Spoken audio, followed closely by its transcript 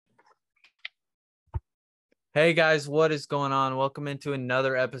Hey guys, what is going on? Welcome into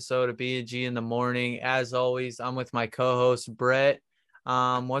another episode of B&G in the morning. As always, I'm with my co-host Brett.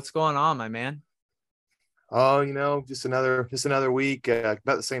 What's going on, my man? Oh, just another week. About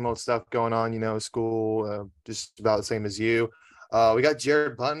the same old stuff going on. School, just about the same as you. We got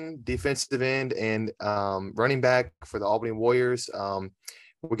Jerrid Bunten, defensive end and running back for the Albany Warriors.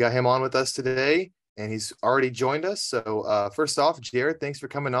 We got him on with us today, and he's already joined us. So, first off, Jerrid, thanks for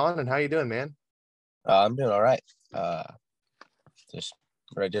coming on. And how you doing, man? I'm doing all right. Just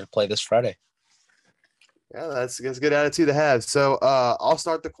ready to play this Friday. Yeah, that's a good attitude to have. So, I'll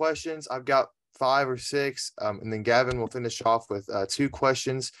start the questions. I've got five or six, and then Gavin will finish off with two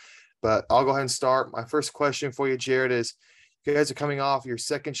questions. But I'll go ahead and start. My first question for you, Jerrid, is you guys are coming off your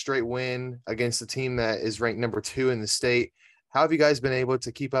second straight win against the team that is ranked number 2 in the state. How have you guys been able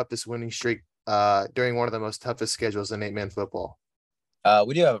to keep up this winning streak during one of the most toughest schedules in eight-man football?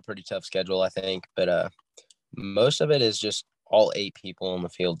 We do have a pretty tough schedule, I think, but most of it is just all 8 people on the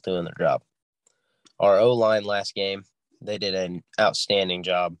field doing their job. Our O-line last game, they did an outstanding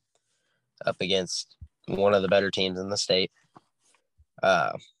job up against one of the better teams in the state.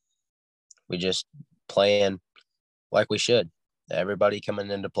 We just playing like we should. Everybody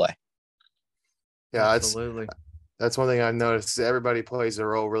coming into play. Yeah, Absolutely. that's one thing I've noticed. Everybody plays their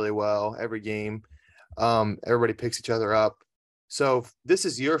role really well every game. Everybody picks each other up. So this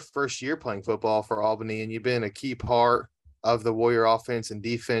is your first year playing football for Albany, and you've been a key part of the Warrior offense and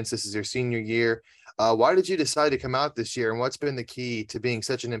defense. This is your senior year. Why did you decide to come out this year, and what's been the key to being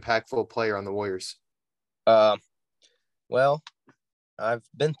such an impactful player on the Warriors? Well, I've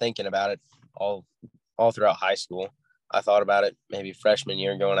been thinking about it all throughout high school. I thought about it maybe freshman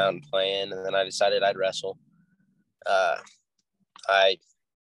year going out and playing, and then I decided I'd wrestle. I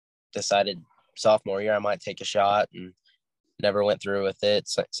decided sophomore year I might take a shot and never went through with it.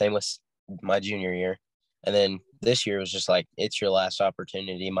 Same with my junior year. And then this year was just like, it's your last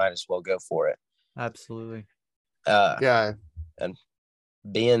opportunity. Might as well go for it. Absolutely. Yeah. And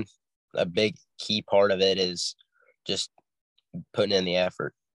being a big key part of it is just putting in the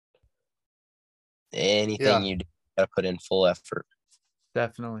effort. Anything you do, you got to put in full effort.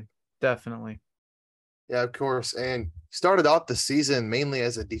 Definitely. Yeah, of course. And started off the season mainly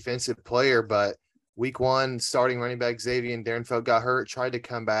as a defensive player, but week one, starting running back Xavier and Darrenfeld got hurt, tried to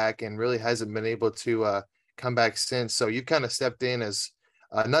come back, and really hasn't been able to come back since. So you've kind of stepped in as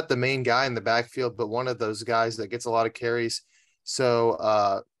not the main guy in the backfield, but one of those guys that gets a lot of carries.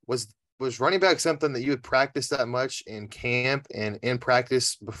 So was running back something that you had practiced that much in camp and in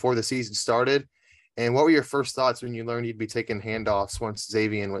practice before the season started? And what were your first thoughts when you learned you'd be taking handoffs once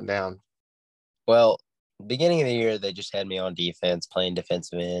Xavier went down? Well, beginning of the year, they just had me on defense, playing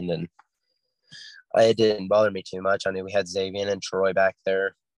defensive end, and it didn't bother me too much. I knew we had Xavier and Troy back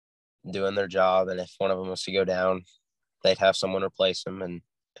there doing their job, and if one of them was to go down, they'd have someone replace them, and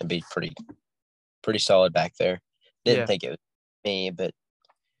it'd be pretty solid back there. Didn't think it was me, but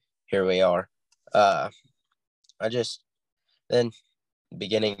here we are. I just then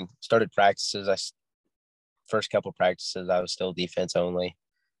started practices. First couple practices, I was still defense only.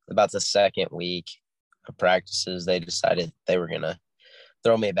 About the second week of practices, they decided they were gonna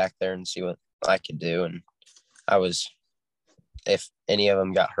throw me back there and see what I could do. And if any of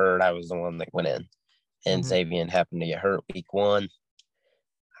them got hurt, I was the one that went in. And Xavier happened to get hurt week one.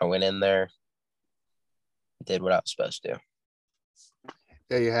 I went in there, did what I was supposed to do.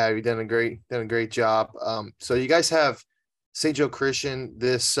 Yeah, you have. You've done a great job. So you guys have St. Joe Christian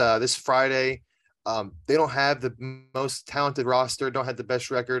this Friday. They don't have the most talented roster, don't have the best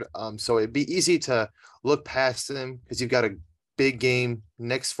record. So it'd be easy to look past them because you've got a big game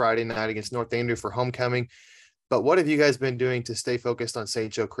next Friday night against North Andrew for homecoming. But what have you guys been doing to stay focused on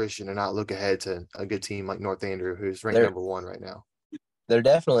St. Joe Christian and not look ahead to a good team like North Andrew, who's ranked number 1 right now? There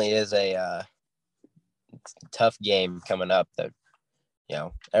definitely is a tough game coming up that,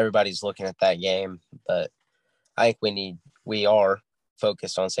 everybody's looking at that game, but I think we are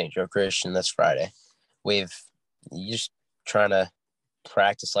focused on St. Joe Christian this Friday. You're just trying to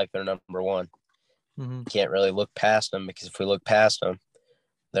practice like they're number 1. Can't really look past them, because if we look past them,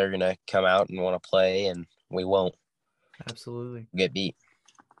 they're going to come out and want to play, and we won't. Absolutely. Get beat.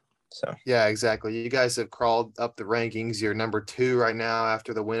 So yeah, exactly. You guys have crawled up the rankings. You're number 2 right now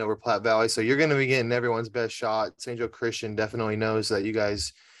after the win over Platte Valley. So you're going to be getting everyone's best shot. St. Joe Christian definitely knows that you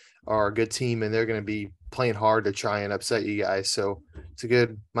guys are a good team, and they're going to be playing hard to try and upset you guys. So it's a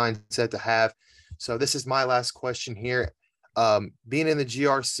good mindset to have. So this is my last question here. Being in the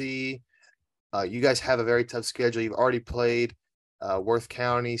GRC, you guys have a very tough schedule. You've already played Worth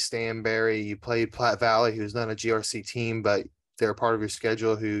County, Stanberry. You played Platte Valley, who's not a GRC team, but they're a part of your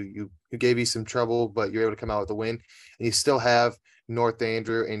schedule who gave you some trouble, but you're able to come out with a win. And you still have North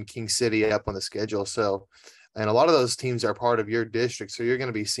Andrew and King City up on the schedule. So, and a lot of those teams are part of your district. So you're going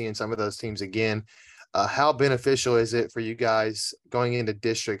to be seeing some of those teams again. How beneficial is it for you guys going into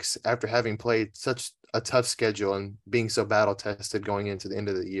districts after having played such a tough schedule and being so battle tested going into the end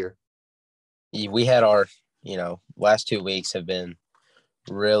of the year? We had our, last 2 weeks have been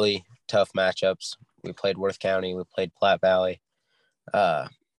really tough matchups. We played Worth County, we played Platte Valley.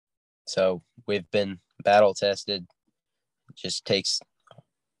 So we've been battle tested. It's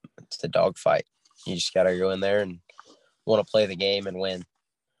a dogfight. You just got to go in there and want to play the game and win.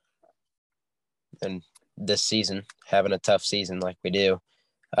 And this season, having a tough season like we do,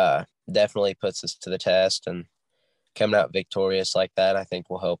 definitely puts us to the test, and coming out victorious like that, I think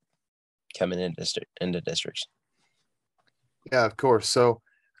will help coming into districts. Yeah, of course. So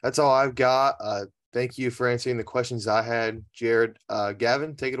that's all I've got. Thank you for answering the questions I had, Jerrid.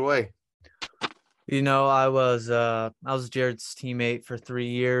 Gavin, take it away. I was Jerrid's teammate for 3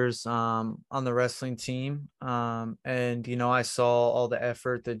 years on the wrestling team. And I saw all the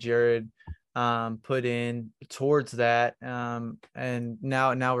effort that Jerrid put in towards that. And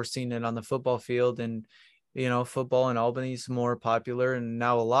now we're seeing it on the football field, and football in Albany is more popular, and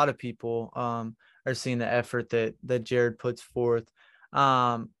now a lot of people are seeing the effort that Jerrid puts forth.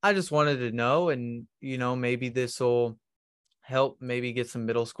 I just wanted to know, and maybe this will help maybe get some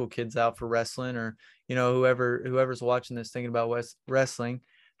middle school kids out for wrestling, or whoever's watching this thinking about wrestling.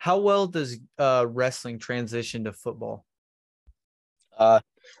 How well does wrestling transition to football? I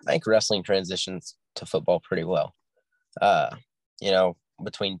think wrestling transitions to football pretty well.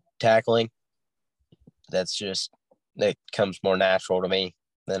 Between tackling, that comes more natural to me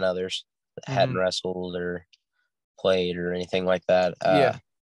than others that hadn't wrestled or played or anything like that. Yeah.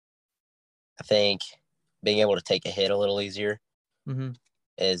 I think being able to take a hit a little easier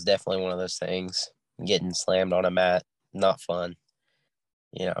is definitely one of those things. Getting slammed on a mat, not fun,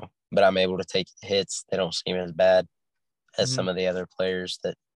 but I'm able to take hits. They don't seem as bad as some of the other players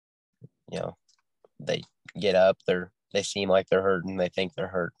that, they get up, they seem like they're hurting. They think they're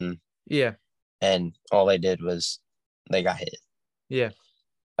hurting. Yeah. And all they did was they got hit. Yeah.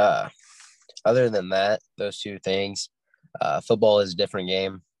 Other than that, those two things, football is a different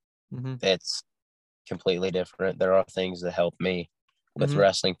game. It's completely different. There are things that help me with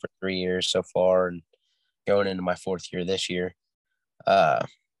wrestling for 3 years so far and going into my 4th year this year.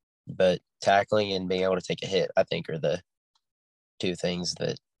 But tackling and being able to take a hit, I think, are the two things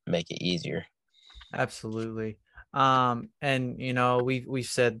that make it easier. Absolutely. And we've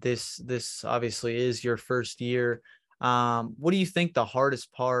said this obviously is your first year. What do you think the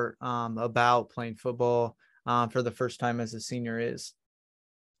hardest part about playing football for the first time as a senior is?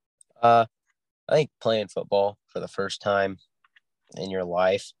 I think playing football for the first time in your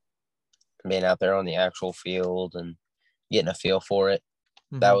life, being out there on the actual field and getting a feel for it,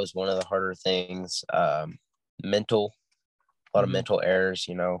 that was one of the harder things. A lot of mental errors,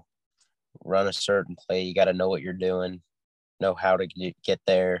 run a certain play. You got to know what you're doing, know how to get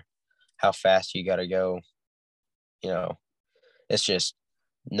there, how fast you got to go. It's just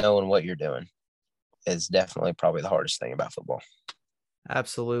knowing what you're doing is definitely probably the hardest thing about football.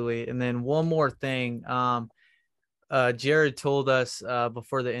 Absolutely. And then one more thing, Jerrid told us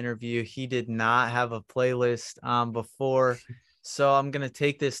before the interview, he did not have a playlist before. So I'm going to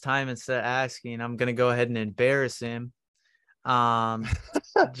take this time, instead of asking, I'm going to go ahead and embarrass him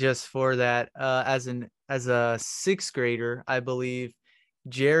just for that. As a 6th grader, I believe,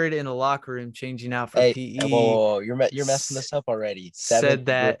 Jerrid in a locker room changing out for PE. Whoa, you're messing this up already. Said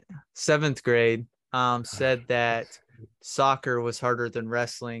that 7th grade said that soccer was harder than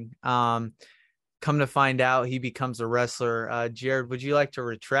wrestling. Come to find out, he becomes a wrestler. Jerrid, would you like to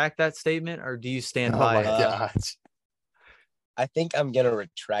retract that statement, or do you stand by it? Oh my gosh. I think I'm gonna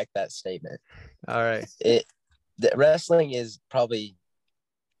retract that statement. All right. The wrestling is probably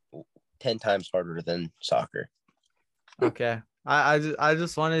 10 times harder than soccer. Okay. I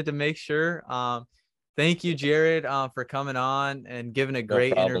just wanted to make sure. Thank you, Jerrid, for coming on and giving a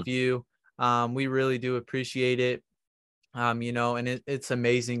great interview. We really do appreciate it. And it's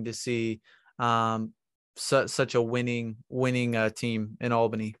amazing to see such a winning team in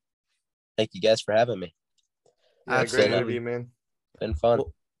Albany. Thank you guys for having me. Yeah, great interview, man. Been fun.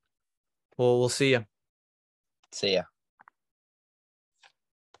 We'll see you. See ya.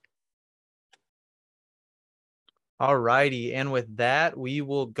 All righty. And with that, we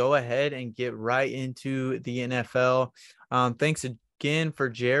will go ahead and get right into the NFL. Thanks again for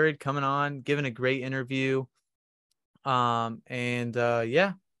Jerrid coming on, giving a great interview.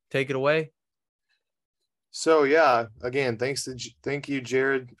 Yeah, take it away. So yeah, again, thank you,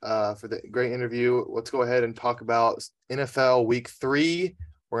 Jerrid, for the great interview. Let's go ahead and talk about NFL Week 3.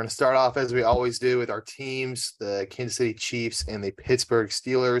 We're going to start off as we always do with our teams, the Kansas City Chiefs and the Pittsburgh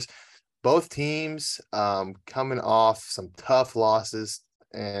Steelers. Both teams coming off some tough losses,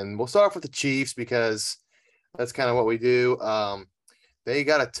 and we'll start off with the Chiefs because that's kind of what we do. They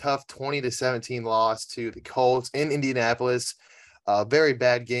got a tough 20-17 loss to the Colts in Indianapolis. A very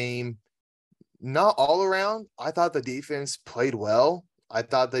bad game. Not all around. I thought the defense played well. I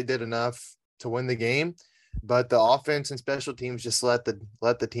thought they did enough to win the game, but the offense and special teams just let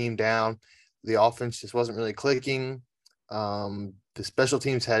the team down. The offense just wasn't really clicking. The special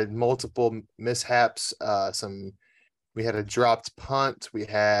teams had multiple mishaps. We had a dropped punt. We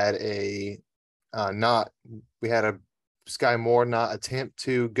had a Sky Moore not attempt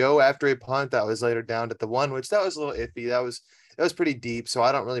to go after a punt that was later down at the one, which that was a little iffy. That was pretty deep, so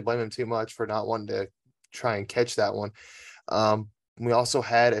I don't really blame him too much for not wanting to try and catch that one. We also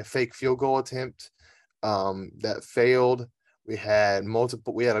had a fake field goal attempt that failed. We had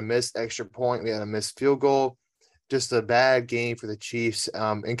a missed extra point. We had a missed field goal. Just a bad game for the Chiefs.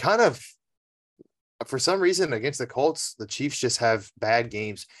 And kind of for some reason against the Colts, the Chiefs just have bad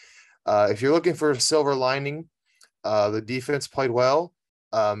games. If you're looking for a silver lining, the defense played well.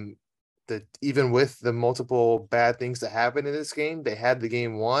 Even with the multiple bad things that happened in this game, they had the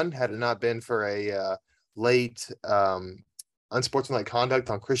game won. Had it not been for a late unsportsmanlike conduct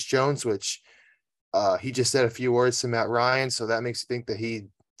on Chris Jones, which he just said a few words to Matt Ryan, so that makes you think that he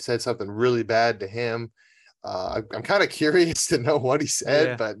said something really bad to him. I'm kind of curious to know what he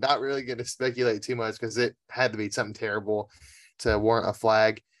said, but not really going to speculate too much because it had to be something terrible to warrant a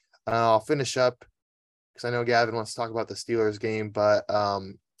flag. I'll finish up because I know Gavin wants to talk about the Steelers game, but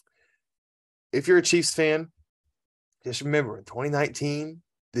if you're a Chiefs fan, just remember in 2019,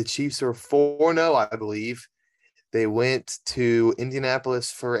 the Chiefs were 4-0, I believe. They went to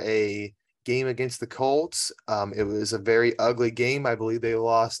Indianapolis for a game against the Colts. It was a very ugly game. I believe they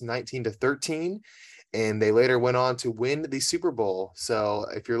lost 19-13, and they later went on to win the Super Bowl. So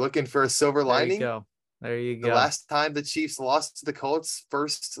if you're looking for a silver lining, there you go. The last time the Chiefs lost to the Colts,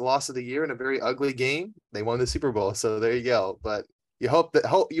 first loss of the year in a very ugly game, they won the Super Bowl. So there you go. But you hope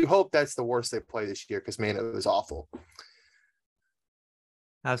that's the worst they play this year because, man, it was awful.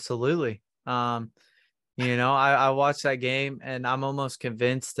 Absolutely. I watched that game and I'm almost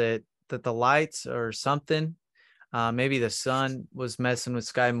convinced that the lights or something, maybe the sun was messing with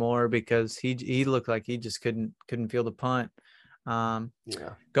Sky Moore because he looked like he just couldn't feel the punt. Going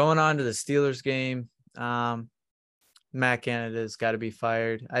on to the Steelers game, Matt Canada's got to be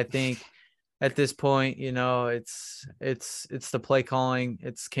fired. I think at this point, it's the play calling.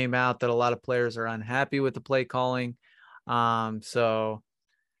 It's came out that a lot of players are unhappy with the play calling. So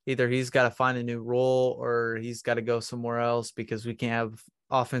either he's got to find a new role or he's got to go somewhere else because we can't have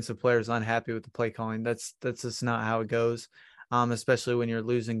offensive players unhappy with the play calling. That's just not how it goes. Especially when you're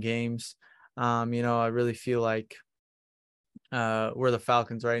losing games. I really feel like we're the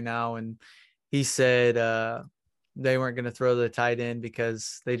Falcons right now. And he said they weren't going to throw the tight end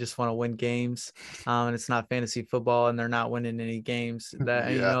because they just want to win games. And it's not fantasy football and they're not winning any games.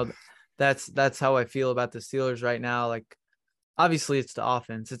 That's how I feel about the Steelers right now. Like, obviously it's the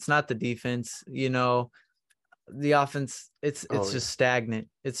offense. It's not the defense. The offense, it's just stagnant.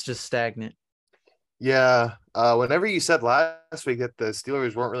 It's just stagnant. Yeah. Whenever you said last week that the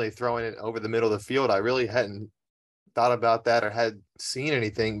Steelers weren't really throwing it over the middle of the field, I really hadn't thought about that or had seen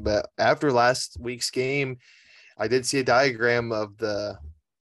anything. But after last week's game, I did see a diagram of the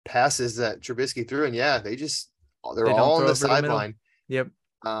passes that Trubisky threw, and they're all on the sideline. Yep.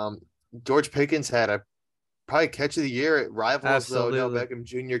 George Pickens had a probably catch of the year. It rivals the Odell Beckham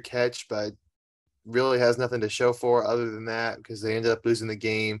Jr. catch, but really has nothing to show for other than that because they ended up losing the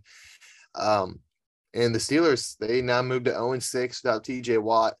game. And the Steelers, they now moved to 0-6 without TJ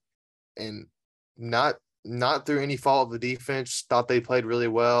Watt, and not through any fault of the defense. Thought they played really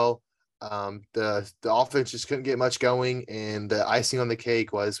well. The offense just couldn't get much going, and the icing on the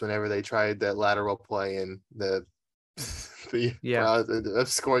cake was whenever they tried that lateral play and of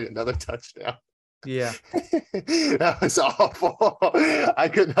scoring another touchdown. Yeah. That was awful. I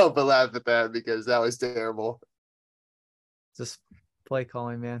couldn't help but laugh at that because that was terrible. Just play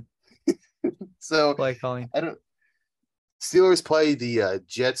calling, man. So play calling. Steelers play the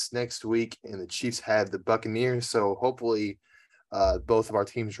Jets next week, and the Chiefs have the Buccaneers. So hopefully both of our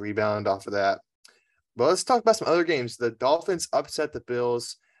teams rebound off of that. But let's talk about some other games. The Dolphins upset the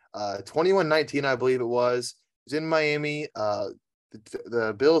Bills 21-19, I believe it was. It was in Miami.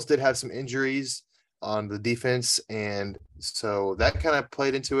 The Bills did have some injuries on the defense, and so that kind of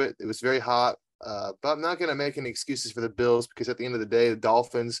played into it. It was very hot. But I'm not going to make any excuses for the Bills because at the end of the day, the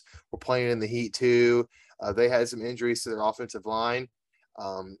Dolphins were playing in the heat too. They had some injuries to their offensive line.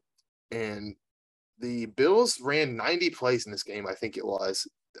 And the Bills ran 90 plays in this game, I think it was.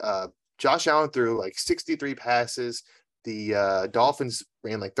 Josh Allen threw like 63 passes. The Dolphins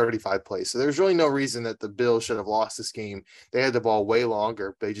ran like 35 plays. So there's really no reason that the Bills should have lost this game. They had the ball way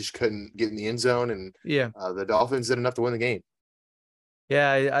longer. They just couldn't get in the end zone. And the Dolphins did enough to win the game.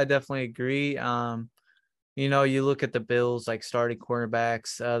 Yeah, I definitely agree. You look at the Bills, like starting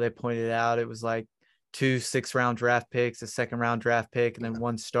cornerbacks, they pointed out it was like 2 6-round draft picks, a 2nd-round draft pick, and then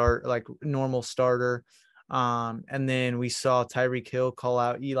one normal starter. And then we saw Tyreek Hill call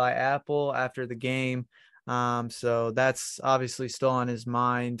out Eli Apple after the game. So that's obviously still on his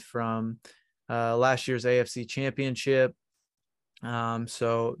mind from last year's AFC Championship.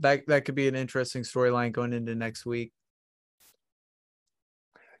 So that could be an interesting storyline going into next week.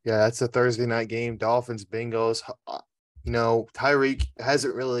 Yeah, that's a Thursday night game. Dolphins, Bengals. Tyreek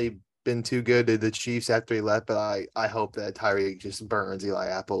hasn't really been too good to the Chiefs after he left, but I hope that Tyreek just burns Eli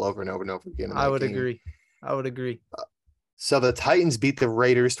Apple over and over and over again. I would agree. So the Titans beat the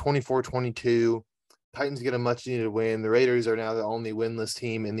Raiders 24-22. Titans get a much needed win. The Raiders are now the only winless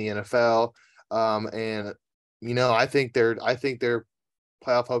team in the NFL. I think their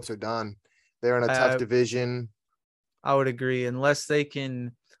playoff hopes are done. They're in a tough division. I would agree. Unless they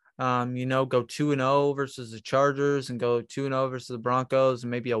can go 2-0 versus the Chargers and go 2-0 versus the Broncos and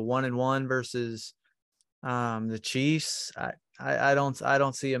maybe a 1-1 versus the Chiefs. I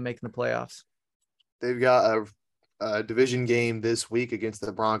don't see them making the playoffs. They've got a division game this week against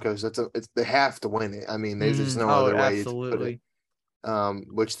the Broncos. They have to win it. I mean, there's just no other way absolutely. to put it.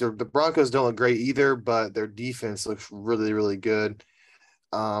 Which the Broncos don't look great either, but their defense looks really, really good.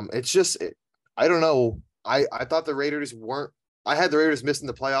 It's just I don't know. I thought the Raiders weren't. I had the Raiders missing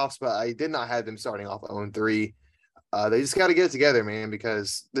the playoffs, but I did not have them starting off 0-3. They just got to get it together, man,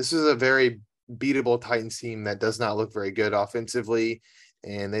 because this is a very beatable Titans team that does not look very good offensively,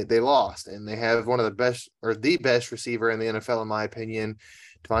 and they lost. And they have one of the best or the best receiver in the NFL, in my opinion,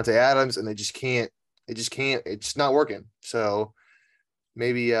 Devontae Adams, and they just can't. It's just not working. So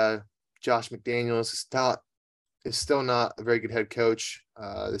maybe Josh McDaniels is still not a very good head coach.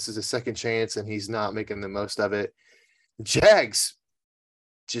 This is a second chance, and he's not making the most of it. Jags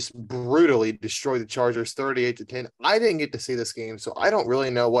just brutally destroyed the Chargers 38-10. I didn't get to see this game, so I don't really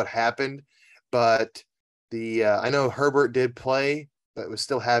know what happened. But I know Herbert did play, but was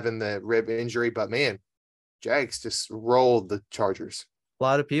still having the rib injury. But man, Jags just rolled the Chargers. A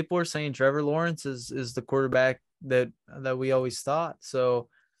lot of people are saying Trevor Lawrence is the quarterback that we always thought. So,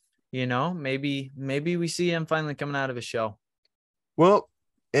 maybe we see him finally coming out of his shell. Well,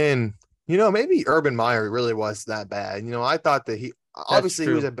 and maybe Urban Meyer really was that bad. I thought that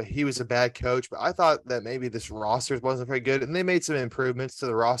he was a bad coach, but I thought that maybe this roster wasn't very good, and they made some improvements to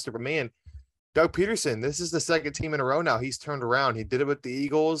the roster. But man, Doug Peterson, this is the second team in a row now he's turned around. He did it with the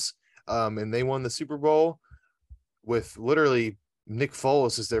Eagles, and they won the Super Bowl with literally Nick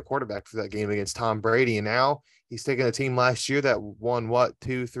Foles as their quarterback for that game against Tom Brady. And now he's taking a team last year that won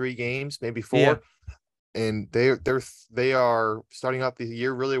 2-3 games, maybe 4. Yeah. And they are starting off the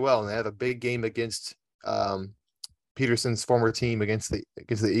year really well, and they have a big game against Peterson's former team against the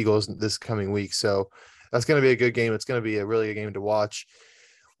Eagles this coming week. So that's going to be a good game. It's going to be a really good game to watch.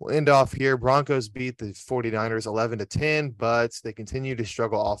 We'll end off here. Broncos beat the 49ers 11-10, but they continue to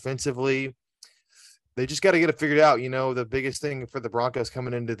struggle offensively. They just got to get it figured out. The biggest thing for the Broncos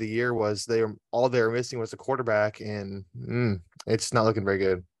coming into the year was all they were missing was a quarterback, and it's not looking very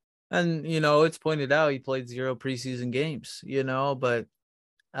good. And, it's pointed out he played 0 preseason games, but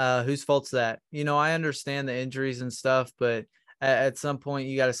whose fault's that? I understand the injuries and stuff, but at some point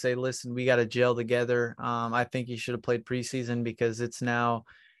you got to say, listen, we got to gel together. I think he should have played preseason because it's now,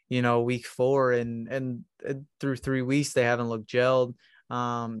 week 4 and through 3 weeks, they haven't looked gelled.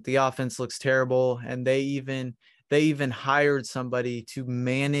 The offense looks terrible, and they even hired somebody to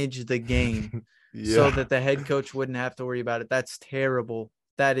manage the game so that the head coach wouldn't have to worry about it. That's terrible.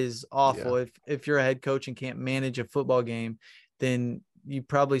 That is awful. Yeah. If you're a head coach and can't manage a football game, then you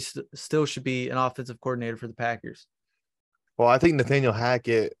probably still should be an offensive coordinator for the Packers. Well, I think Nathaniel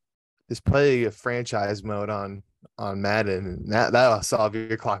Hackett is playing a franchise mode on Madden. That'll solve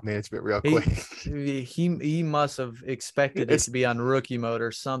your clock management real quick. He must have expected it to be on rookie mode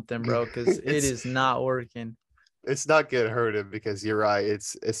or something, bro, because it is not working. It's not going to hurt him because you're right.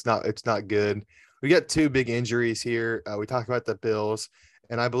 It's not good. We got 2 big injuries here. We talked about the Bills.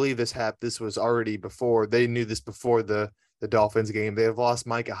 And I believe this was already before. They knew this before the the Dolphins game. They have lost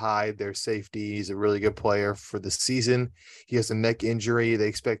Micah Hyde, their safety. He's a really good player for the season. He has a neck injury. They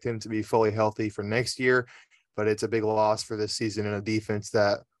expect him to be fully healthy for next year, but it's a big loss for this season in a defense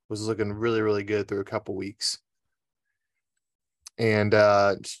that was looking really, really good through a couple weeks. And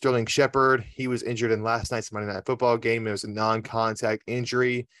Sterling Shepard, he was injured in last night's Monday Night Football game. It was a non-contact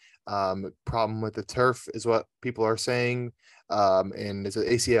injury. Problem with the turf is what people are saying. And it's an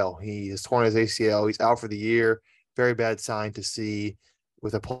ACL. He has torn his ACL. He's out for the year. Very bad sign to see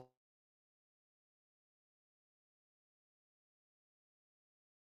with a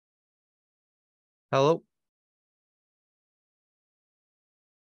Hello.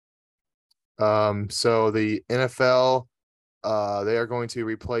 So the NFL, they are going to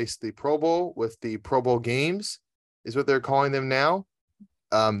replace the Pro Bowl with the Pro Bowl games, is what they're calling them now.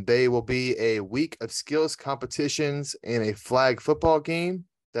 They will be a week of skills competitions and a flag football game.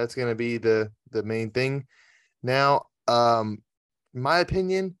 That's going to be the main thing. Now, my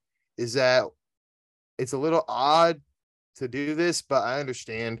opinion is that it's a little odd to do this, but I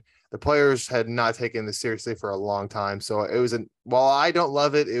understand the players had not taken this seriously for a long time. So it was while I don't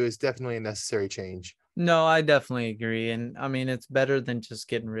love it, it was definitely a necessary change. No, I definitely agree. And I mean, it's better than just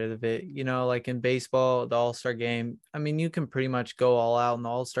getting rid of it. Like in baseball, the All-Star game, I mean, you can pretty much go all out in the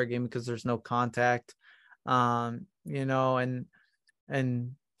All-Star game because there's no contact. And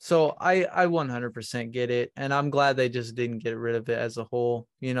so I 100% get it. And I'm glad they just didn't get rid of it as a whole.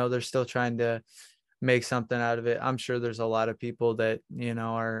 They're still trying to make something out of it. I'm sure there's a lot of people that,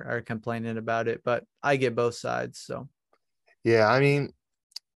 are complaining about it, but I get both sides. So Yeah, I mean,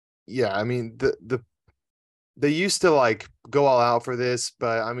 they used to like go all out for this,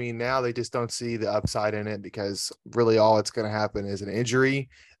 but I mean, now they just don't see the upside in it because really all it's going to happen is an injury.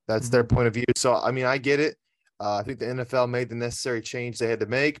 That's their point of view. So, I mean, I get it. I think the NFL made the necessary change they had to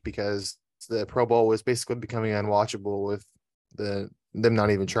make because the Pro Bowl was basically becoming unwatchable with them not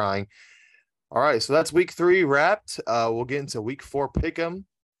even trying. All right, so that's week 3 wrapped. We'll get into week 4 pick'em.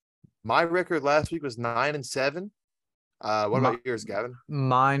 My record last week was 9-7. What about yours, Gavin?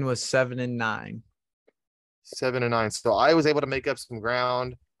 Mine was 7-9. 7-9. So I was able to make up some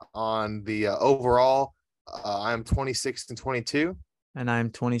ground on the overall. I'm 26-22. And I'm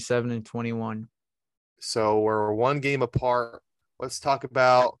 27-21. So we're one game apart. Let's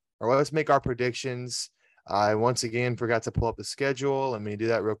make our predictions. I once again forgot to pull up the schedule. Let me do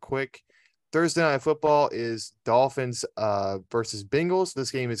that real quick. Thursday Night Football is Dolphins versus Bengals. This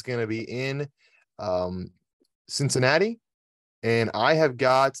game is going to be in Cincinnati. And I have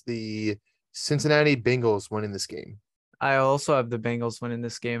got the Cincinnati Bengals winning this game. I also have the Bengals winning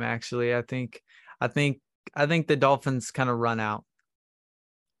this game. Actually, I think the Dolphins kind of run out.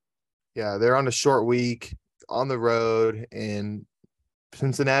 Yeah, they're on a short week on the road in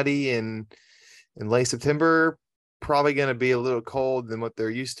Cincinnati in late September. Probably going to be a little cold than what they're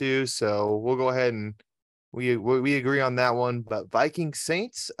used to. So we'll go ahead and we agree on that one. But Vikings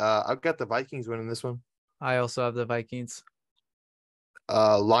Saints, I've got the Vikings winning this one. I also have the Vikings.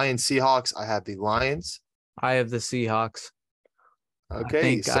 Lions Seahawks, I have the Lions. I have the Seahawks.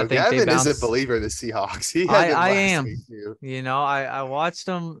 Okay, so Gavin is a believer of the Seahawks. I am. I watched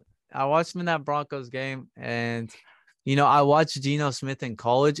them. I watched him in that Broncos game, and I watched Geno Smith in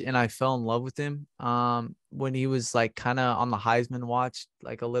college, and I fell in love with him. When he was like kind of on the Heisman watch,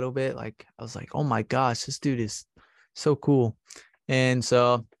 like a little bit, like I was like, oh my gosh, this dude is so cool. And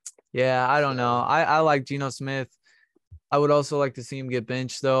so, yeah, I don't know. I like Geno Smith. I would also like to see him get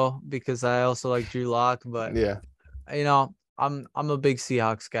benched though, because I also like Drew Lock. But yeah, I'm a big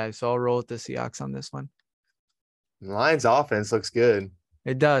Seahawks guy, so I'll roll with the Seahawks on this one. The Lions offense looks good.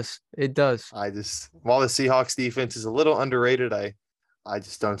 It does. While the Seahawks defense is a little underrated, I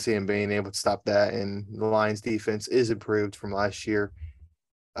just don't see him being able to stop that. And the Lions defense is improved from last year.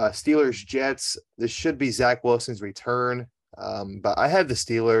 Steelers Jets. This should be Zach Wilson's return. But I had the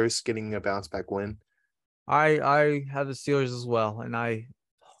Steelers getting a bounce back win. I have the Steelers as well, and I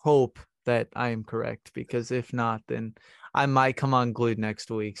hope that I am correct, because if not, then I might come unglued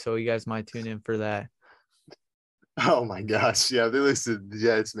next week. So you guys might tune in for that. Oh my gosh. Yeah, if they lose to the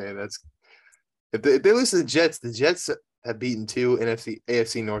Jets, man. If they lose to the Jets have beaten 2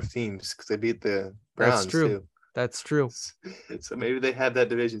 AFC North teams because they beat the Browns. That's true. Too. That's true. So maybe they have that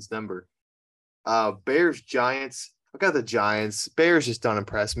division's number. Bears Giants. I got the Giants. Bears just don't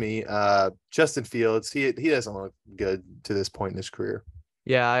impress me. Justin Fields, he doesn't look good to this point in his career.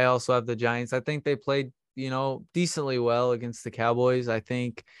 Yeah, I also have the Giants. I think they played, decently well against the Cowboys. I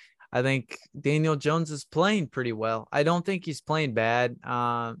think Daniel Jones is playing pretty well. I don't think he's playing bad.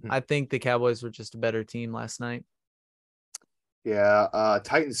 I think the Cowboys were just a better team last night. Yeah.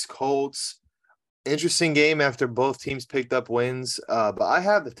 Titans Colts. Interesting game after both teams picked up wins. But I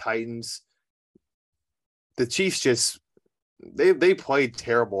have the Titans. The Chiefs just they played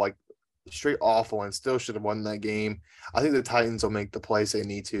terrible, like straight awful, and still should have won that game. I think the Titans will make the plays they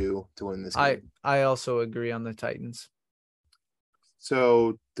need to win this I game. I also agree on the Titans.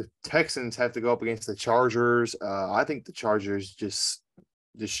 So the Texans have to go up against the Chargers. I think the Chargers just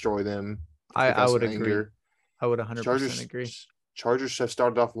destroy them if they I got would some agree. anger. I would 100% Chargers agree. Chargers have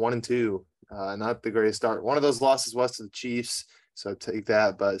started off 1-2. Not the greatest start. One of those losses was to the Chiefs, so take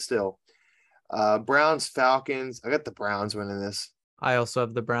that, but still. Browns, Falcons. I got the Browns winning this. I also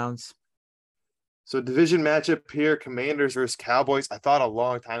have the Browns. So division matchup here, Commanders versus Cowboys. I thought a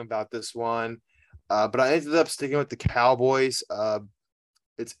long time about this one, but I ended up sticking with the Cowboys.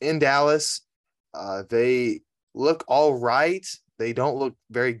 It's in Dallas. They look all right. They don't look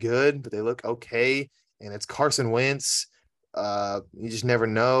very good, but they look okay. And it's Carson Wentz. You just never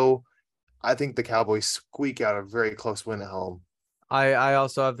know. I think the Cowboys squeak out a very close win at home. I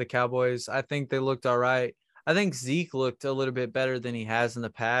also have the Cowboys. I think they looked all right. I think Zeke looked a little bit better than he has in the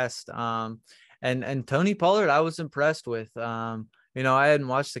past. And Tony Pollard, I was impressed with. I hadn't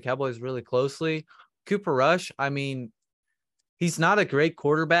watched the Cowboys really closely. Cooper Rush, I mean, he's not a great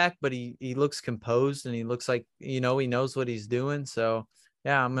quarterback, but he looks composed and he looks like, he knows what he's doing. So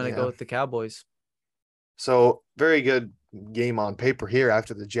yeah, I'm gonna go Yeah. with the Cowboys. So very good game on paper here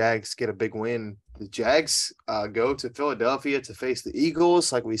after the Jags get a big win. The Jags go to Philadelphia to face the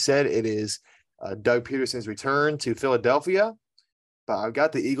Eagles. Like we said, it is Doug Peterson's return to Philadelphia. But I've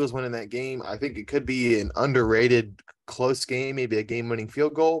got the Eagles winning that game. I think it could be an underrated close game, maybe a game-winning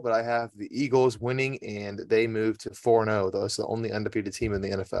field goal. But I have the Eagles winning, and they move to 4-0. Though it's the only undefeated team in the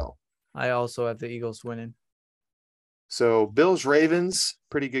NFL. I also have the Eagles winning. So Bills Ravens,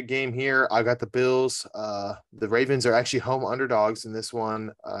 pretty good game here. I got the Bills. The Ravens are actually home underdogs in this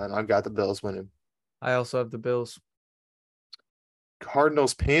one, and I've got the Bills winning. I also have the Bills.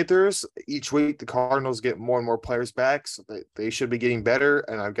 Cardinals Panthers. Each week the Cardinals get more and more players back, so they should be getting better,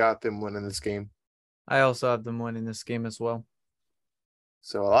 and I've got them winning this game. I also have them winning this game as well.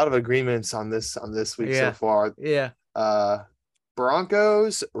 So a lot of agreements on this week so far. Yeah.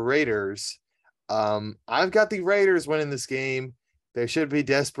 Broncos Raiders. I've got the Raiders winning this game. They should be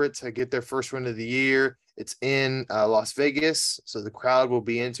desperate to get their first win of the year. It's in Las Vegas, so the crowd will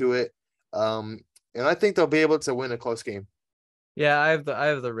be into it. And I think they'll be able to win a close game. Yeah, I have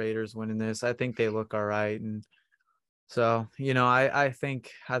the Raiders winning this. I think they look all right, and so I think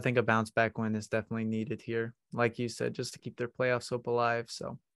a bounce back win is definitely needed here, like you said, just to keep their playoffs hope alive.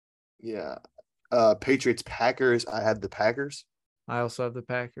 So yeah, Patriots Packers. I had the Packers. I also have the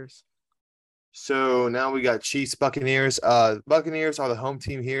Packers. So now we got Chiefs Buccaneers. Buccaneers are the home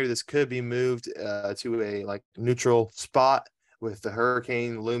team here. This could be moved to a neutral spot with the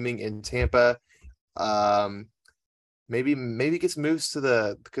hurricane looming in Tampa. Maybe it gets moved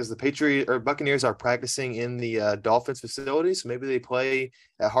to because the Buccaneers are practicing in the Dolphins facility, so maybe they play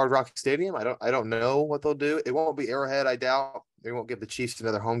at Hard Rock Stadium. I don't know what they'll do. It won't be Arrowhead, I doubt. They won't give the Chiefs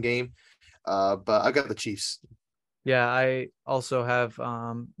another home game. But I got the Chiefs. Yeah, I also have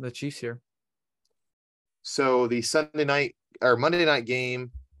the Chiefs here. So the Monday night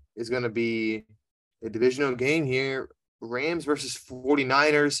game is going to be a divisional game here. Rams versus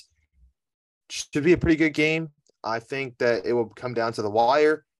 49ers should be a pretty good game. I think that it will come down to the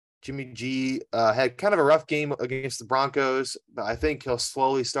wire. Jimmy G had kind of a rough game against the Broncos, but I think he'll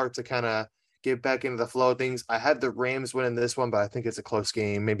slowly start to kind of get back into the flow of things. I had the Rams winning this one, but I think it's a close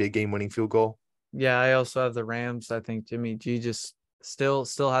game, maybe a game-winning field goal. Yeah, I also have the Rams. I think Jimmy G just still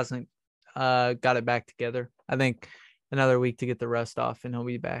hasn't got it back together. I think another week to get the rest off, and he'll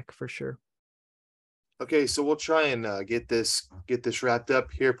be back for sure. Okay, so we'll try and get this wrapped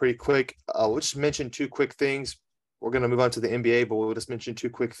up here pretty quick. We'll just mention two quick things. We're going to move on to the NBA, but we'll just mention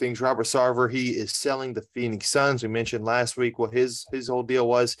two quick things. Robert Sarver, he is selling the Phoenix Suns. We mentioned last week what his whole deal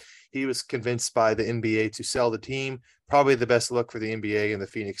was. He was convinced by the NBA to sell the team. Probably the best look for the NBA and the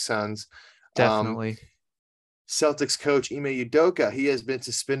Phoenix Suns. Definitely. Celtics coach Ime Udoka, he has been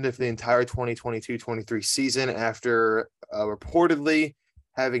suspended for the entire 2022-23 season after reportedly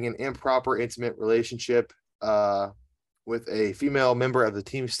having an improper intimate relationship with a female member of the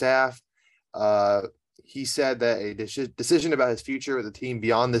team staff. He said that a decision about his future with the team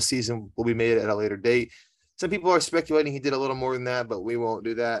beyond this season will be made at a later date. Some people are speculating he did a little more than that, but we won't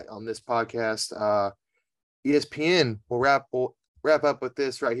do that on this podcast. ESPN will wrap up with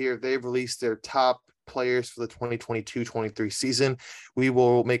this right here. They've released their top players for the 2022-23 season. We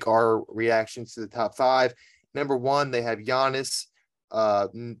will make our reactions to the top five. Number one, they have Giannis.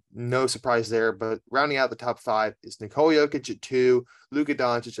 No surprise there, but rounding out the top five is Nikola Jokic at 2, Luka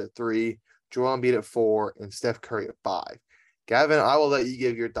Doncic at 3, Joel Embiid at 4, and Steph Curry at 5. Gavin, I will let you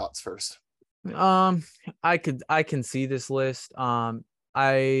give your thoughts first. I can see this list.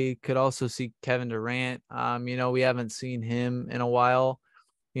 I could also see Kevin Durant. We haven't seen him in a while,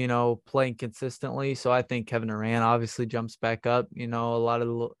 playing consistently. So I think Kevin Durant obviously jumps back up. A lot of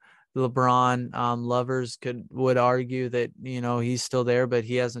the LeBron lovers would argue that, he's still there, but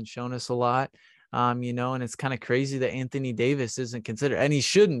he hasn't shown us a lot. And it's kind of crazy that Anthony Davis isn't considered, and he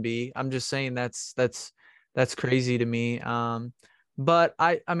shouldn't be. I'm just saying that's crazy to me. But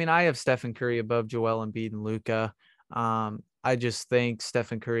I have Stephen Curry above Joel Embiid and Luka. I just think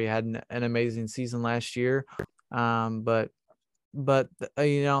Stephen Curry had an amazing season last year. But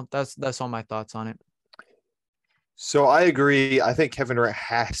that's all my thoughts on it. So I agree. I think Kevin Durant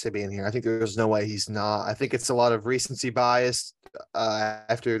has to be in here. I think there's no way he's not. I think it's a lot of recency bias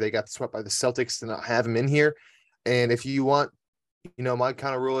after they got swept by the Celtics to not have him in here. And if you want, my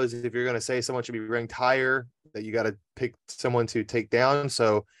kind of rule is if you're going to say someone should be ranked higher, that you got to pick someone to take down.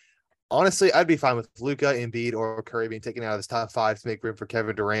 So honestly, I'd be fine with Luka, Embiid, or Curry being taken out of this top 5 to make room for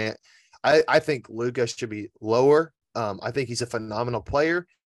Kevin Durant. I think Luka should be lower. I think he's a phenomenal player,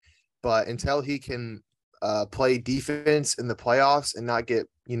 but until he can play defense in the playoffs and not get,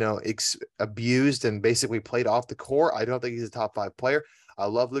 abused and basically played off the court, I don't think he's a top 5 player. I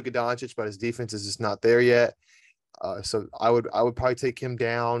love Luka Doncic, but his defense is just not there yet. So I would probably take him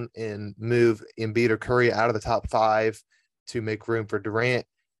down and move Embiid or Curry out of the top 5 to make room for Durant.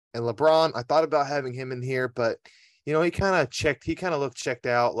 And LeBron, I thought about having him in here, but he kind of looked checked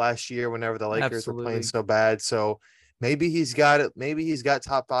out last year whenever the Lakers were playing so bad. So maybe he's got it. Maybe he's got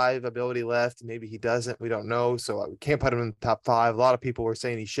top 5 ability left. Maybe he doesn't. We don't know. So we can't put him in the top 5. A lot of people were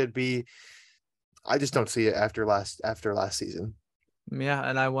saying he should be. I just don't see it after last season. Yeah,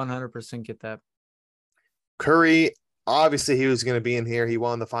 and I 100% get that. Curry, obviously he was going to be in here. He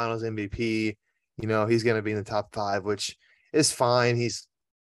won the Finals MVP. He's going to be in the top 5, which is fine. He's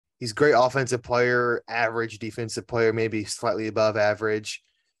great offensive player, average defensive player, maybe slightly above average.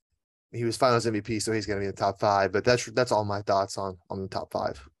 He was Finals MVP, so he's going to be in the top 5. But that's all my thoughts on the top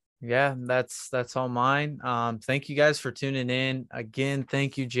 5. Yeah, that's all mine. Thank you guys for tuning in. Again,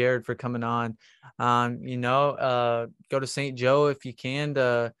 thank you, Jerrid, for coming on. Go to St. Joe if you can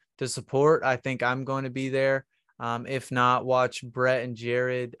to support. I think I'm going to be there. If not, watch Brett and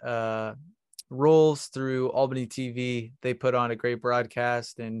Jerrid rolls through Albany TV. They put on a great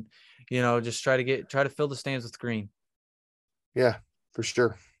broadcast, and just try to fill the stands with green. Yeah, for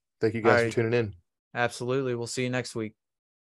sure. Thank you guys for tuning in. Absolutely. We'll see you next week.